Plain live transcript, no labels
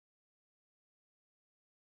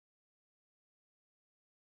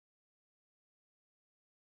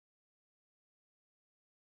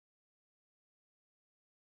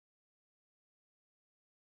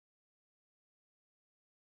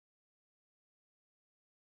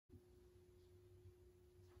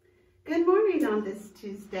Good morning on this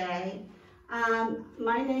Tuesday.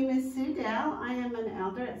 My name is Sue Dell. I am an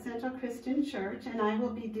elder at Central Christian Church, and I will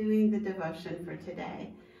be doing the devotion for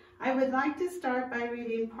today. I would like to start by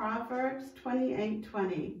reading Proverbs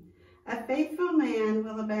 28:20. A faithful man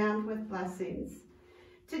will abound with blessings.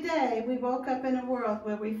 Today, we woke up in a world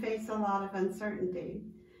where we face a lot of uncertainty.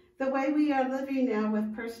 The way we are living now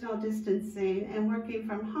with personal distancing and working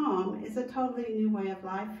from home is a totally new way of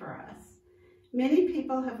life for us. Many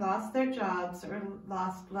people have lost their jobs or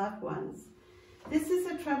lost loved ones. This is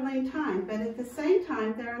a troubling time, but at the same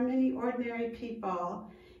time, there are many ordinary people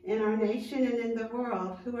in our nation and in the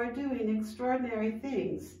world who are doing extraordinary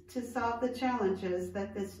things to solve the challenges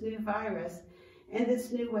that this new virus and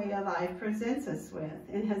this new way of life presents us with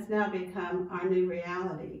and has now become our new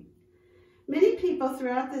reality. Many people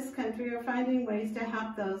throughout this country are finding ways to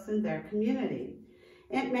help those in their community.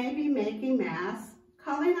 It may be making masks,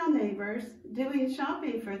 calling on neighbors, doing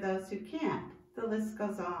shopping for those who can't. The list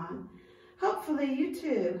goes on. Hopefully you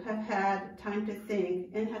too have had time to think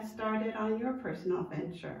and have started on your personal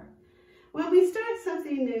venture. When we start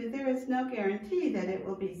something new, there is no guarantee that it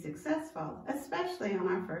will be successful, especially on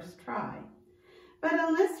our first try. But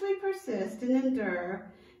unless we persist and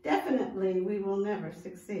endure, definitely we will never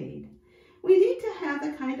succeed. We need to have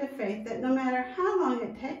the kind of faith that no matter how long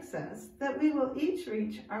it takes us, that we will each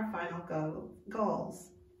reach our final goals.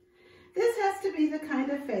 This has to be the kind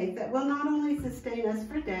of faith that will not only sustain us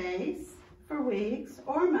for days, for weeks,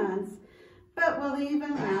 or months, but will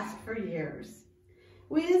even last for years.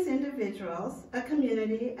 We as individuals, a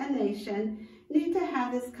community, a nation, need to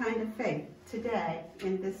have this kind of faith today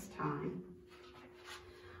in this time.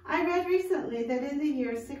 I read recently that in the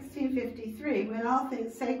year 1653, when all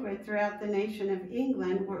things sacred throughout the nation of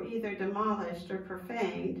England were either demolished or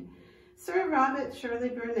profaned, Sir Robert Shirley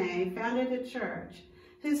Burnett founded a church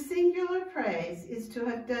whose singular praise is to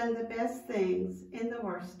have done the best things in the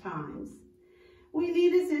worst times. We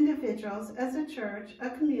need as individuals, as a church, a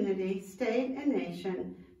community, state, and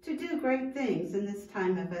nation to do great things in this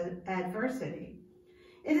time of adversity.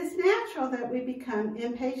 It is natural that we become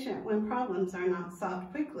impatient when problems are not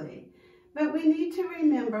solved quickly, but we need to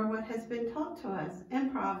remember what has been taught to us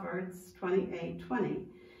in Proverbs 28:20,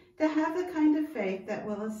 to have the kind of faith that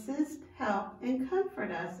will assist, help, and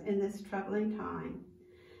comfort us in this troubling time.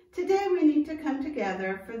 Today we need to come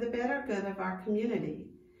together for the better good of our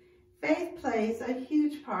community. Faith plays a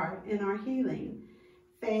huge part in our healing.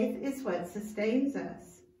 Faith is what sustains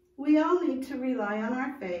us. We all need to rely on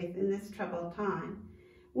our faith in this troubled time.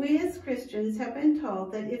 We as Christians have been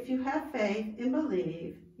told that if you have faith and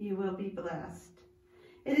believe, you will be blessed.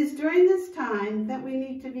 It is during this time that we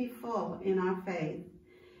need to be full in our faith.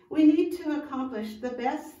 We need to accomplish the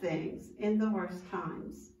best things in the worst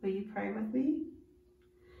times. Will you pray with me?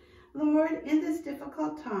 Lord, in this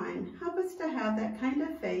difficult time, help us to have that kind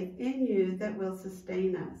of faith in you that will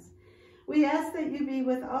sustain us. We ask that you be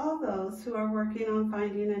with all those who are working on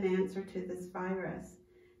finding an answer to this virus.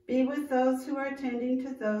 Be with those who are attending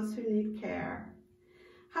to those who need care.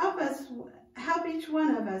 Help each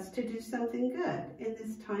one of us to do something good in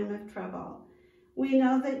this time of trouble. We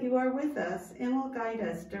know that you are with us and will guide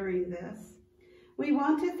us during this. We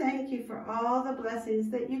want to thank you for all the blessings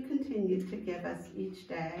that you continue to give us each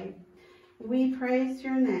day. We praise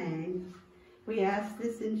your name. We ask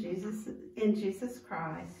this in Jesus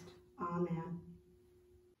Christ. Amen.